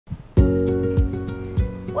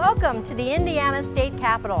Welcome to the Indiana State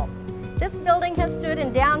Capitol. This building has stood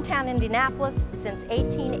in downtown Indianapolis since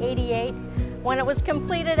 1888, when it was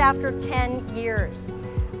completed after 10 years.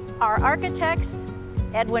 Our architects,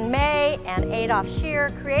 Edwin May and Adolph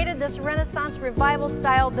Scheer, created this Renaissance Revival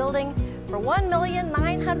style building for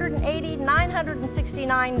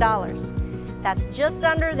 $1,980,969. That's just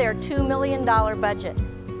under their $2 million budget.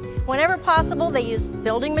 Whenever possible, they use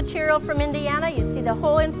building material from Indiana. You see the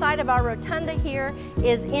whole inside of our rotunda here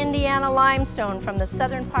is Indiana limestone from the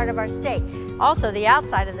southern part of our state. Also, the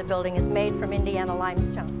outside of the building is made from Indiana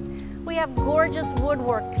limestone. We have gorgeous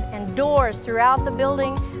woodworks and doors throughout the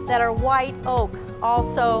building that are white oak,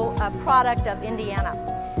 also a product of Indiana.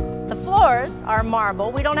 The floors are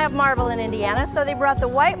marble. We don't have marble in Indiana, so they brought the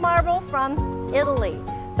white marble from Italy.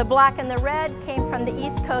 The black and the red came from the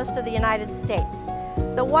east coast of the United States.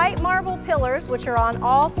 The white marble pillars, which are on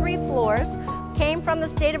all 3 floors, came from the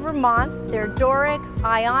state of Vermont. They're Doric,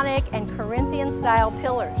 Ionic, and Corinthian style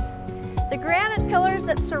pillars. The granite pillars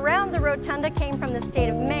that surround the rotunda came from the state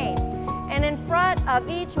of Maine. And in front of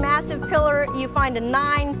each massive pillar, you find a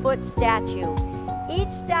 9-foot statue. Each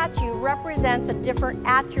statue represents a different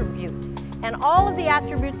attribute. And all of the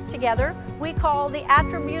attributes together, we call the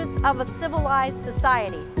attributes of a civilized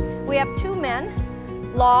society. We have 2 men,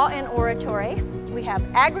 law and oratory. We have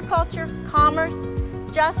agriculture, commerce,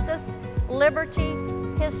 justice, liberty,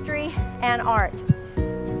 history, and art.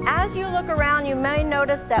 As you look around, you may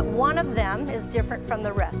notice that one of them is different from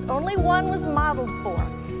the rest. Only one was modeled for,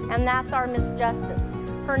 and that's our Miss Justice.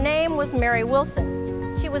 Her name was Mary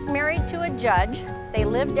Wilson. She was married to a judge. They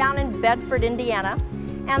lived down in Bedford, Indiana,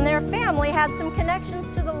 and their family had some connections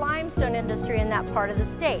to the limestone industry in that part of the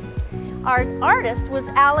state. Our artist was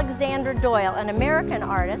Alexander Doyle, an American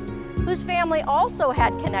artist, whose family also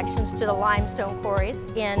had connections to the limestone quarries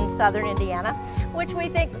in southern Indiana, which we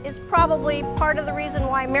think is probably part of the reason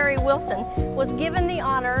why Mary Wilson was given the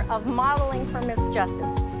honor of modeling for Miss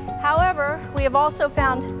Justice. However, we have also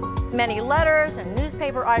found many letters and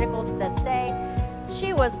newspaper articles that say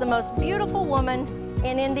she was the most beautiful woman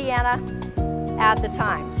in Indiana at the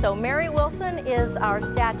time. So Mary Wilson is our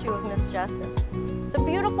statue of Miss Justice. The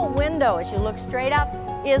beautiful window, as you look straight up,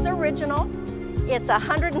 is original. It's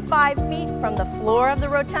 105 feet from the floor of the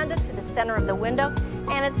rotunda to the center of the window,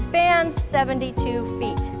 and it spans 72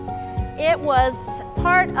 feet. It was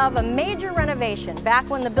part of a major renovation back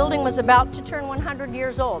when the building was about to turn 100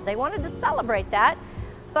 years old. They wanted to celebrate that,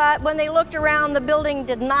 but when they looked around, the building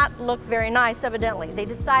did not look very nice, evidently. They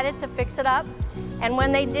decided to fix it up, and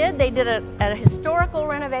when they did a historical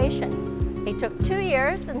renovation. It took 2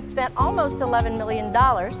 years and spent almost $11 million,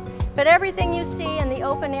 but everything you see in the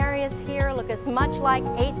open areas here look as much like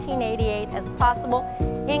 1888 as possible,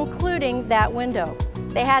 including that window.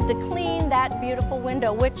 They had to clean that beautiful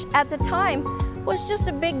window, which at the time was just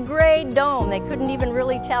a big gray dome. They couldn't even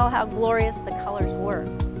really tell how glorious the colors were.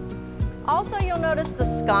 Also, you'll notice the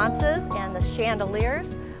sconces and the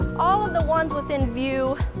chandeliers. All of the ones within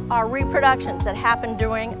view are reproductions that happened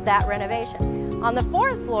during that renovation. On the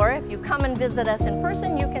 4th floor, if you come and visit us in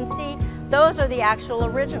person, you can see those are the actual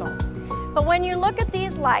originals. But when you look at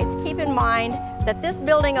these lights, keep in mind that this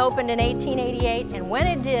building opened in 1888, and when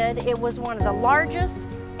it did, it was one of the largest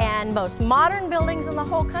and most modern buildings in the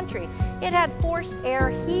whole country. It had forced air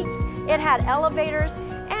heat, it had elevators,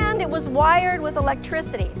 and it was wired with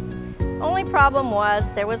electricity. Only problem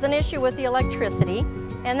was there was an issue with the electricity,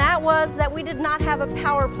 and that was that we did not have a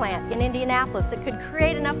power plant in Indianapolis that could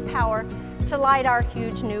create enough power to light our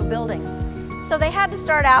huge new building. So they had to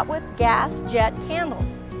start out with gas jet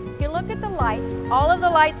candles. If you look at the lights, all of the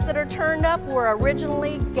lights that are turned up were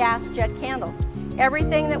originally gas jet candles.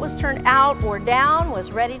 Everything that was turned out or down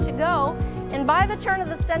was ready to go, and by the turn of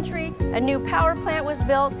the century, a new power plant was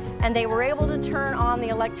built, and they were able to turn on the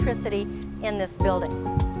electricity in this building.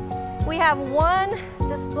 We have one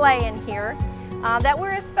display in here that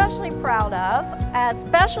we're especially proud of,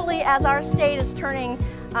 especially as our state is turning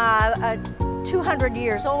 200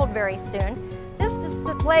 years old very soon. This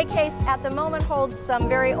display case at the moment holds some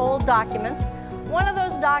very old documents. One of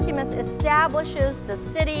those documents establishes the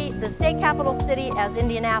city, the state capital city, as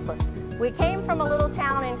Indianapolis. We came from a little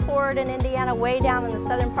town in Corydon, Indiana, way down in the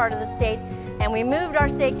southern part of the state, and we moved our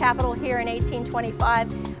state capital here in 1825.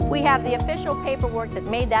 We have the official paperwork that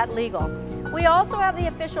made that legal. We also have the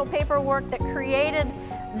official paperwork that created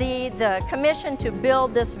the commission to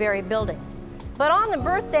build this very building. But on the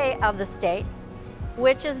birthday of the state,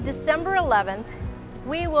 which is December 11th,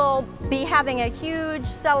 we will be having a huge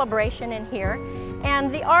celebration in here, and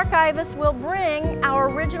the archivist will bring our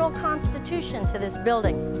original Constitution to this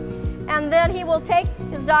building. And then he will take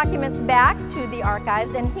his documents back to the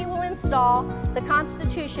archives and he will install the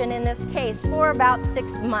Constitution in this case for about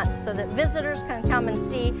 6 months so that visitors can come and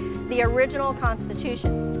see the original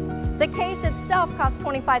Constitution. The case itself cost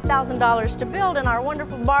 $25,000 to build, and our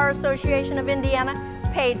wonderful Bar Association of Indiana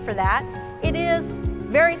paid for that. It is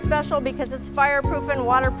very special because it's fireproof and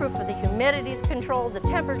waterproof, the humidity is controlled, the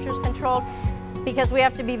temperature is controlled, because we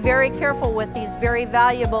have to be very careful with these very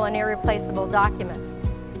valuable and irreplaceable documents.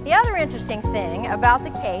 The other interesting thing about the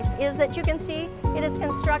case is that you can see it is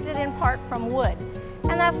constructed in part from wood.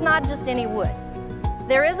 And that's not just any wood.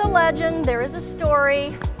 There is a legend, there is a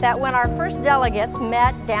story that when our first delegates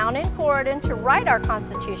met down in Corydon to write our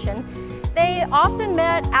Constitution, they often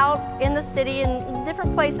met out in the city in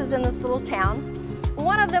different places in this little town.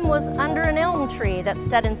 One of them was under an elm tree that's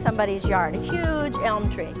set in somebody's yard, a huge elm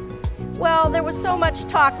tree. Well, there was so much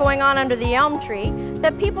talk going on under the elm tree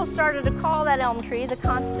that people started to call that elm tree the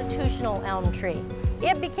Constitutional Elm Tree.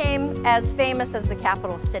 It became as famous as the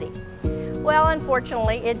capital city. Well,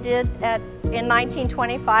 unfortunately, it did in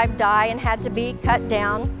 1925 die and had to be cut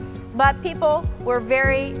down, but people were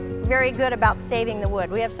very, very good about saving the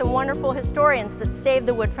wood. We have some wonderful historians that saved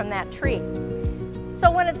the wood from that tree.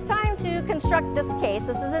 So when it's time to construct this case,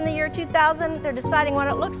 this is in the year 2000, they're deciding what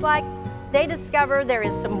it looks like. They discover there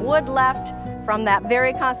is some wood left from that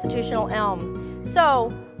very constitutional elm. So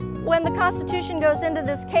when the Constitution goes into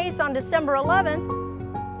this case on December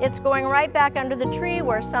 11th, it's going right back under the tree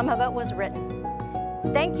where some of it was written.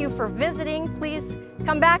 Thank you for visiting. Please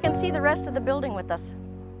come back and see the rest of the building with us.